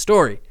different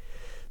story.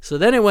 So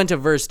then it went to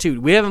verse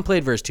 2. We haven't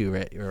played verse 2,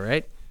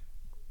 right?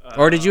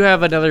 Or did you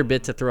have another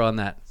bit to throw on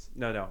that?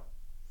 No.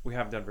 We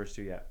haven't done verse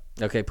 2 yet.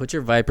 Okay, put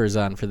your Vipers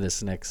on for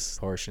this next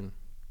portion.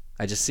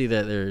 I just see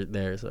that they're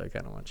there, so I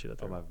kind of want you to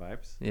Oh, throw. my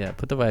vibes. Yeah,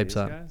 put the Vipes These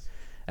on. guys?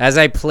 As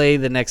I play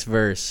the next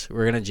verse,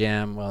 we're going to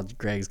jam while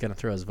Greg's going to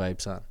throw his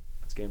Vipes on.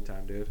 It's game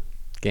time, dude.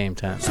 Game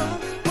time.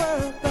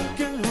 Somewhere back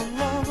in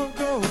long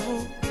ago,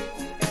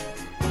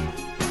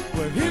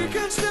 where he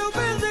can still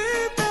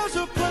believe there's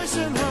a place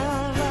in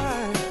her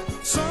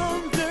life.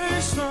 Someday,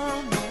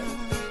 somewhere,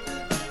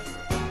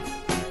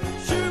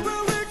 she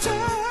will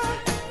return.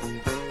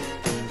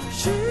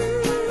 She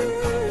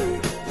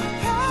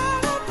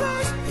had a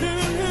place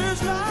in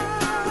his life.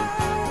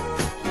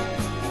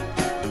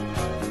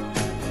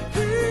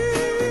 He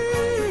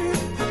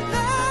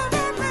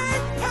never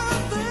made her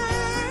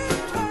think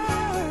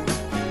twice.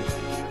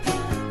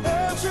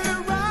 As she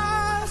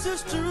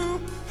rises to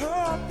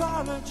her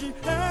apology,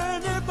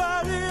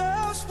 anybody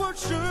else would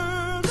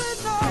surely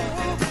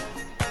know.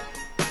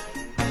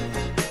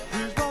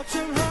 He's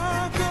watching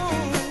her go.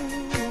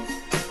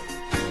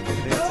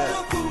 That's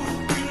Oh, who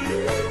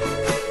believes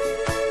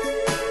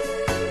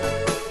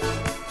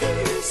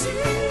he sees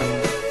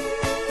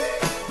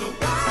the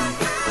white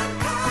man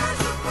has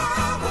the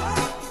power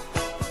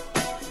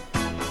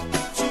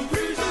to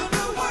reason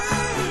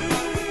away.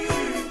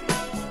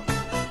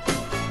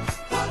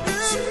 But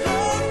if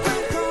love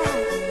can come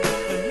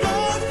and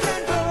love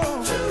can go,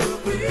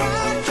 I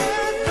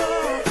can't go.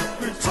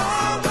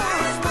 Return my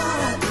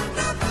mind.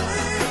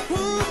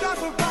 Who got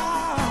the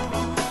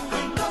power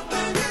and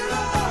nothing at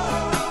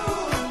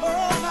all? Oh,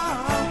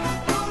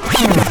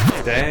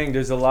 now. Dang,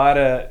 there's a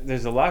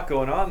lot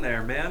going on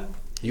there, man.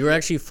 You were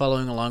actually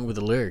following along with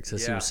the lyrics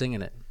as you Yeah. were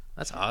singing it.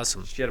 That's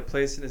awesome. She had a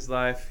place in his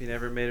life. He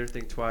never made her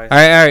think twice. All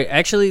right.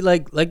 Actually,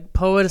 like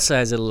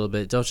poeticize it a little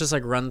bit. Don't just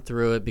like run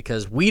through it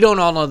because we don't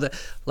all know that.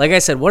 Like I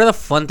said, one of the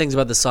fun things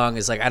about the song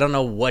is like I don't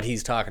know what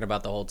he's talking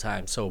about the whole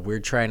time, so we're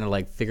trying to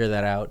like figure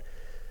that out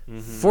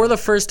for the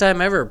first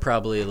time ever,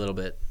 probably a little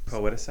bit.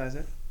 Poeticize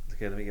it?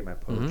 Okay, let me get my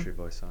poetry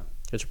voice on.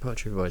 Get your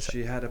poetry voice.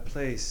 She had a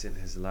place in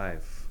his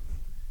life.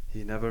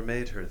 He never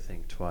made her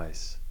think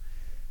twice.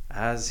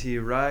 As he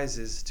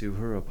rises to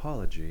her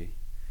apology,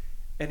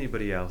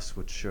 anybody else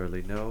would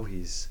surely know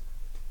he's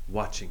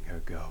watching her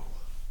go.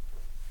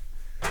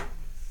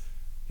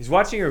 He's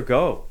watching her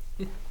go.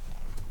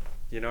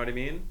 You know what I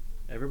mean?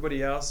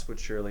 Everybody else would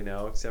surely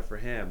know except for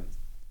him.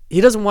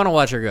 He doesn't want to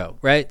watch her go,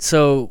 right?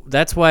 So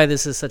that's why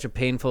this is such a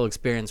painful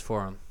experience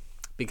for him,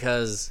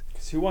 because.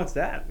 'Cause who wants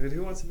that? Dude,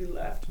 who wants to be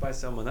left by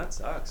someone? That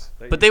sucks.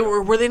 But they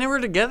were they never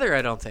together?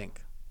 I don't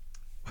think.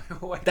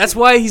 That's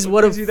why he's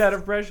what what gives you that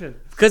impression.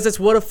 because that's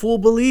what a fool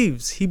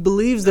believes. He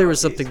believes there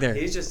was something there.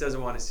 He just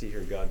doesn't want to see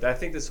her go. I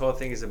think this whole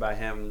thing is about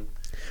him.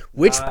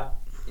 Which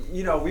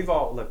We've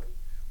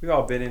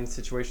all been in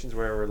situations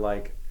where we're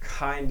like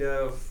kind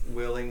of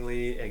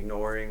willingly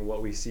ignoring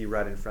what we see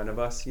right in front of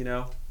us,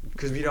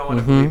 because we don't want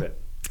to believe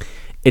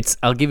it.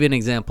 I'll give you an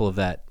example of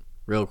that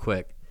real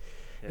quick.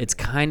 Yeah. It's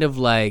kind of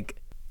like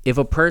if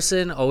a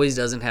person always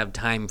doesn't have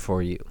time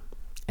for you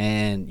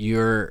and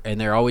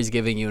they're always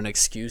giving you an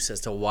excuse as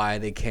to why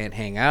they can't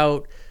hang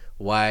out,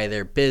 why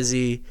they're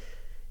busy.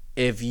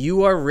 If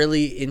you are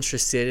really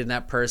interested in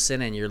that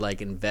person and you're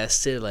like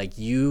invested, like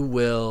you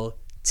will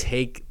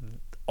take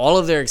all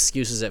of their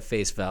excuses at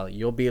face value.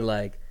 You'll be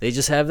like, they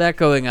just have that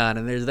going on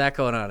and there's that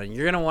going on, and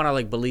you're gonna want to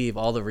like believe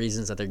all the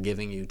reasons that they're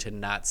giving you to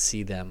not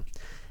see them.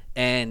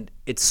 And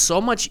it's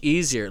so much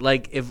easier.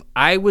 Like if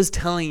I was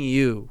telling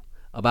you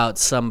about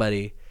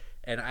somebody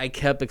and I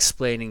kept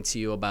explaining to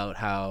you about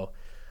how,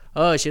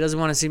 oh, she doesn't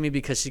want to see me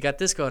because she got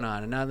this going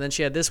on, and now then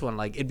she had this one.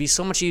 Like it'd be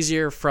so much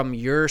easier from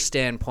your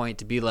standpoint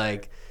to be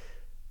like,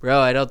 bro,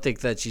 I don't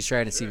think that she's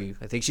trying to see you.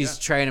 I think she's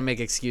trying to make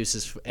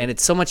excuses. And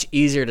it's so much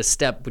easier to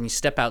step when you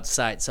step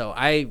outside. So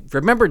I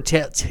remember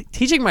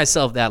teaching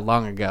myself that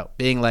long ago,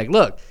 being like,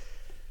 look,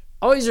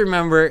 always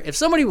remember, if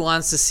somebody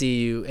wants to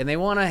see you and they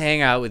want to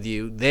hang out with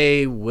you,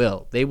 they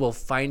will. They will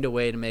find a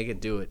way to make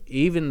it do it,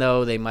 even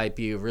though they might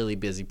be a really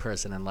busy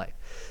person in life.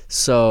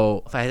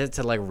 So if I had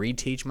to like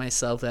reteach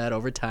myself that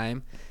over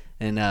time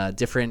in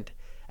different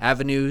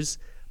avenues.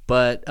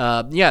 But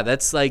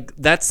that's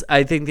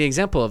I think the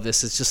example of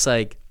this is just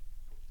like,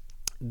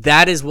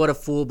 that is what a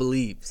fool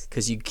believes,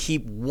 because you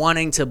keep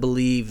wanting to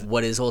believe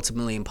what is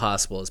ultimately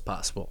impossible is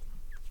possible.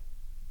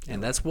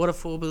 And that's what a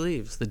fool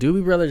believes. The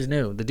Doobie Brothers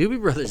knew.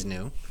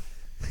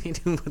 They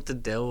knew what the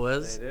deal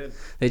was. They did.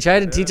 They tried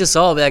to teach us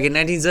all back in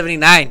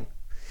 1979.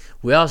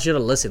 We all should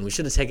have listened. We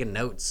should have taken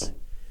notes.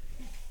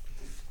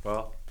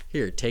 Well,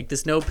 here, take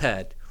this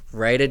notepad.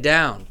 Write it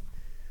down.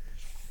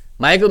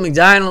 Michael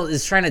McDonald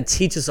is trying to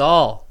teach us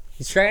all.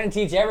 He's trying to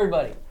teach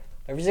everybody.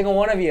 Every single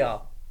one of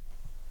y'all.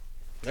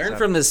 Learn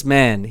from this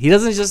man. He's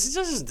not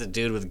just a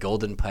dude with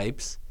golden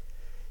pipes.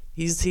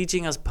 He's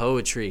teaching us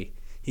poetry.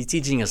 He's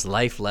teaching us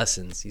life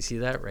lessons. You see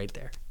that right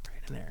there?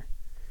 Right in there.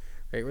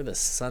 Right where the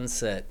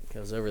sunset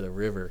goes over the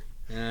river.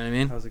 You know what I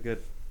mean? That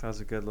was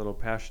a good little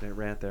passionate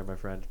rant there, my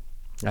friend.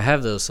 I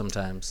have those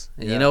sometimes.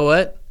 And you know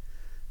what?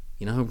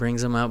 You know who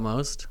brings them out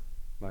most?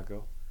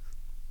 Michael.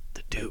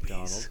 The Doobies.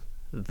 McDonald.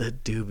 The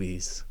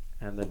Doobies.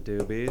 And the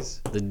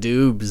Doobies. The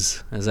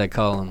Doobs, as I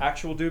call them.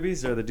 Actual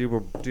Doobies or the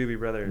Doobie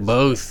Brothers?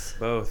 Both.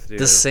 Both, dude.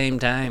 The same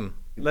time.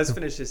 Let's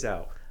finish this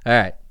out. All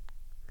right.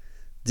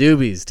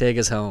 Doobies, take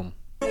us home.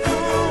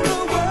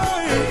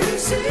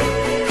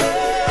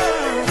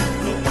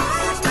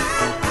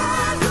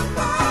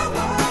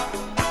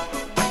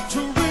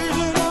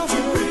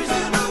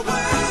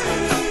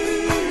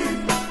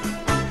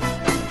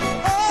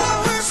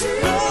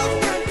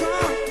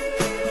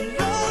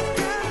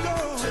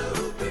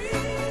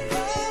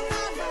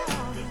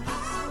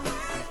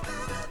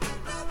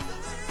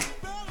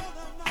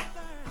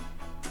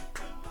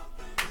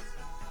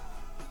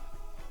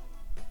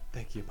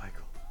 Thank you,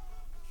 Michael.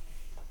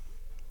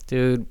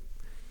 Dude,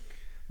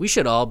 we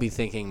should all be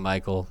thanking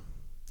Michael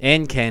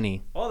and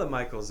Kenny. All the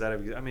Michaels that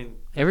have,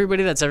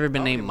 Everybody that's ever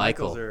been named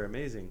Michaels Michael. are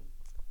amazing.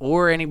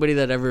 Or anybody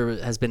that ever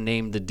has been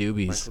named the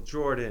Doobies. Michael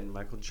Jordan,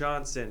 Michael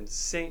Johnson,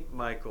 Saint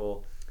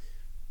Michael,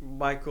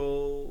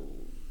 Michael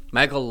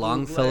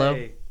Longfellow.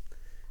 Bublé,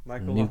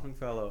 Michael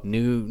Longfellow.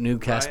 New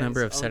cast Ryan's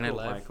member of Saturday Night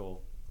uncle Live.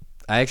 Michael.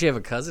 I actually have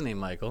a cousin named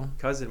Michael.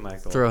 Cousin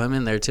Michael. Throw him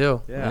in there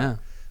too. Yeah.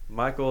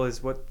 Michael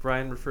is what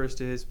Brian refers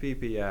to his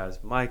pee-pee as.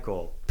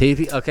 Michael.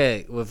 PP.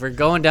 Okay, well, if we're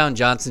going down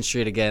Johnson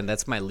Street again,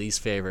 that's my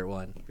least favorite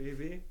one.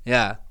 Pee-pee?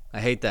 Yeah,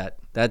 I hate that.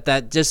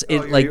 That just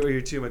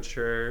you're too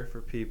mature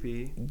for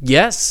pee-pee?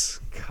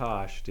 Yes.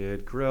 Gosh,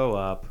 dude, grow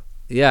up.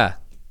 Yeah.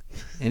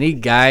 Any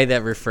guy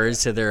that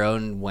refers to their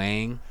own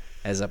wang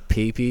as a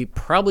PP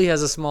probably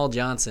has a small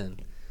Johnson.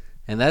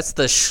 And that's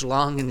the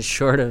schlong and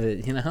short of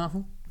it, you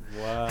know?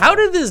 Wow. How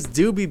did this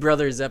Doobie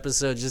Brothers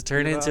episode just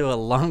turn into a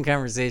long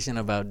conversation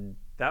about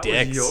that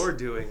dicks? Was your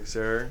doing,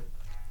 sir.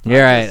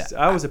 You're right.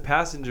 I was a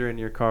passenger in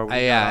your car.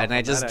 And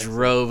I just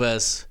drove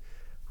us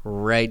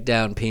right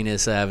down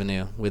Penis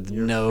Avenue with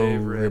no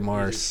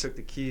remorse. You just took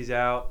the keys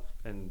out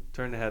and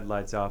turned the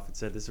headlights off and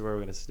said, "This is where we're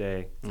gonna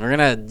stay. We're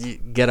gonna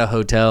get a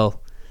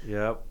hotel."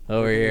 Yep.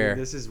 Over here.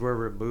 This is where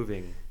we're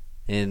moving.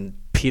 In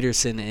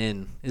Peterson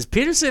Inn. Is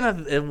Peterson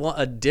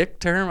a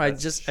dick term? No,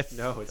 it's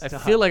not. I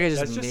feel like I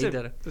just made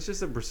that up. That's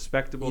just a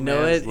respectable. You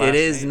know man's it. last It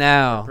is name.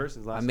 now.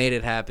 Person's last I made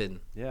it happen.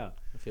 Yeah.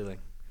 I feel like.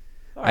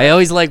 All I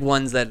always like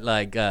ones that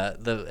like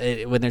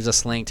when there's a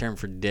slang term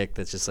for dick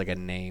that's just like a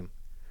name,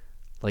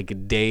 like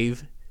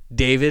David.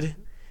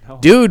 No.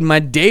 Dude, my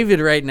David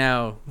right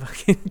now.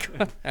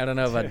 I don't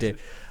know about Dave.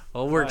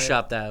 I'll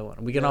workshop that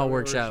one. We can all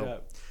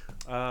workshop.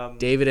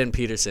 David and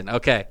Peterson.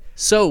 Okay,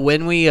 so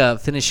when we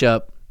finish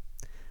up,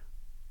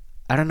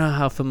 I don't know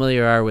how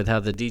familiar you are with how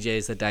the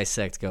DJs that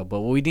dissect go, but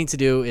what we need to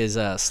do is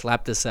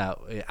slap this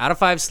out. Out of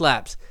 5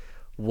 slaps,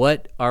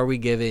 what are we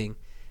giving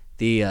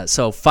the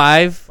so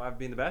 5? 5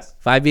 being the best?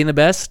 5 being the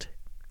best?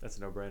 That's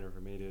a no-brainer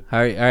for me, dude. All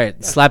right. Yeah.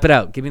 Slap it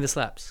out. Give me the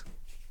slaps.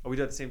 Are we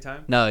do it at the same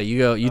time? No, you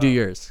go. You do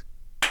yours.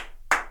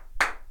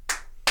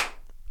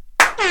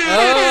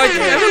 Oh, I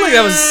feel like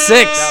that was 6.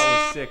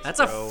 That was 6. That's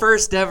bro. a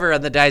first ever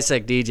on the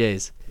Dissect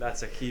DJs.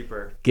 That's a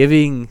keeper.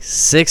 Giving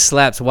 6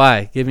 slaps.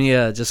 Why? Give me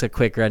just a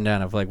quick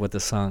rundown of like what the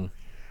song.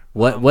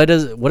 What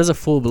does a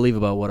fool believe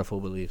about what a fool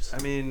believes? I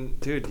mean,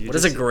 dude, What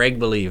does a Greg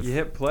believe? You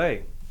hit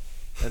play,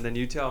 and then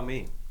you tell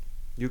me.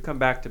 You come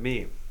back to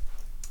me.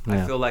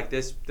 Yeah. I feel like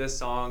this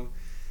song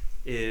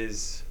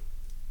is.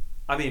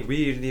 I mean,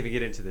 we didn't even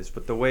get into this,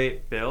 but the way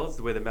it builds,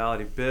 the way the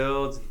melody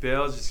builds,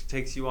 just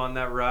takes you on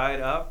that ride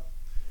up,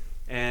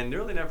 and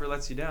really never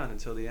lets you down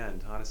until the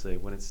end. Honestly,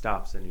 when it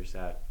stops, then you're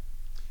sad.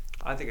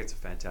 I think it's a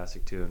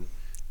fantastic tune,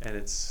 and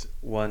it's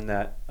one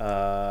that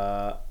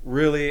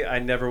really I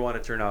never want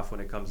to turn off when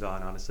it comes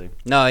on. Honestly.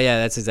 No, yeah,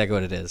 that's exactly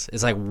what it is.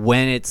 It's like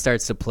when it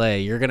starts to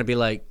play, you're gonna be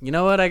like, you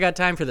know what? I got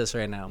time for this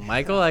right now,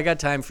 Michael. I got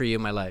time for you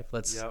in my life.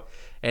 Let's. Yep.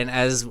 And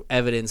as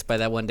evidenced by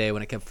that one day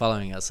when it kept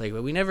following us, like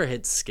we never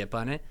hit skip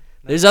on it.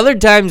 There's other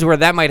times where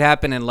that might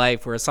happen in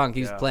life where a song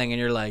keeps playing and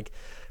you're like,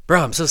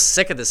 bro, I'm so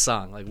sick of this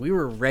song. Like we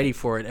were ready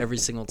for it every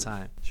single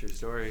time. True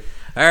story.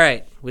 All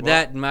right, with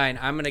that in mind,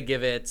 I'm gonna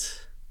give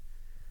it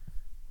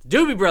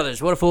Doobie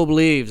Brothers. What a Fool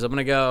Believes. I'm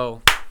gonna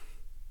go.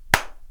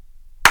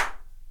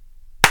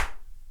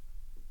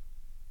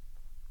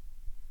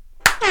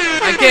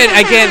 I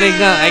can't.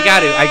 No,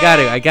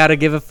 I gotta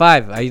give it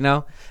 5.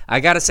 I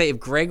gotta say, if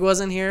Greg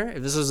wasn't here,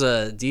 if this was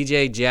a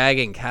DJ Jag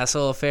and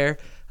Castle affair,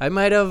 I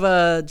might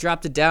have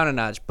dropped it down a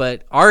notch.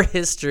 But our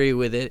history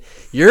with it,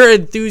 your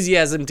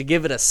enthusiasm to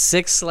give it a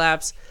 6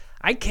 slaps,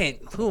 I can't.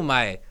 Who am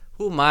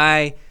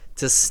I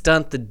to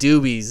stunt the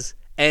Doobies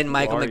and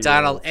Michael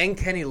McDonald and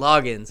Kenny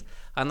Loggins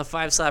on the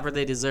 5 slapper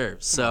they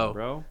deserve? So,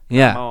 bro,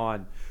 yeah. Come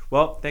on.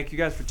 Well, thank you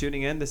guys for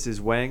tuning in. This is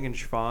Wang and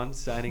Siobhan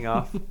signing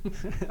off.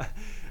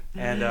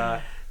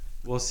 And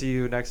we'll see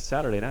you next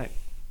Saturday night.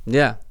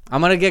 Yeah.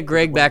 I'm going to get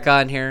Greg back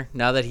on here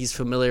now that he's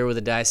familiar with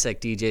the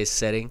Dissect DJ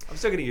setting. I'm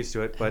still getting used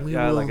to it, but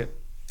yeah, I like it.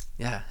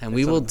 Yeah, and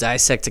we will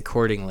dissect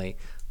accordingly.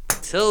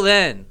 Till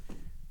then,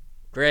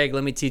 Greg,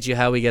 let me teach you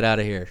how we get out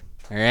of here.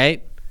 All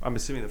right? I'm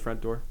assuming the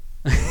front door.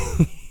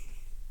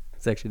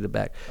 It's actually the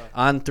back.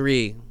 On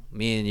 3,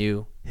 me and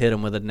you hit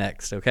him with it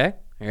next, okay?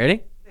 You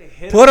ready?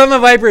 Put on the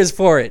Vipers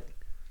for it.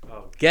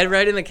 Oh. Get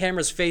right in the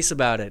camera's face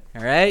about it,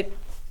 all right?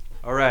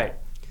 All right.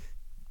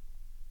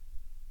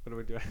 What are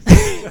we doing?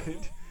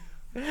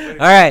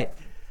 All right.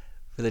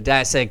 For the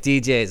Dissect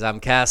DJs, I'm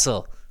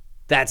Castle.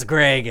 That's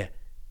Greg.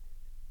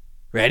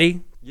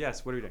 Ready?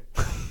 Yes, what are we doing?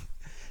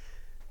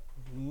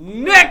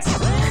 Next!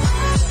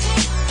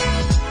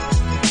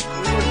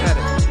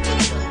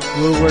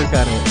 We'll work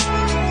on it.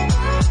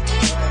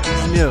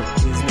 He's new.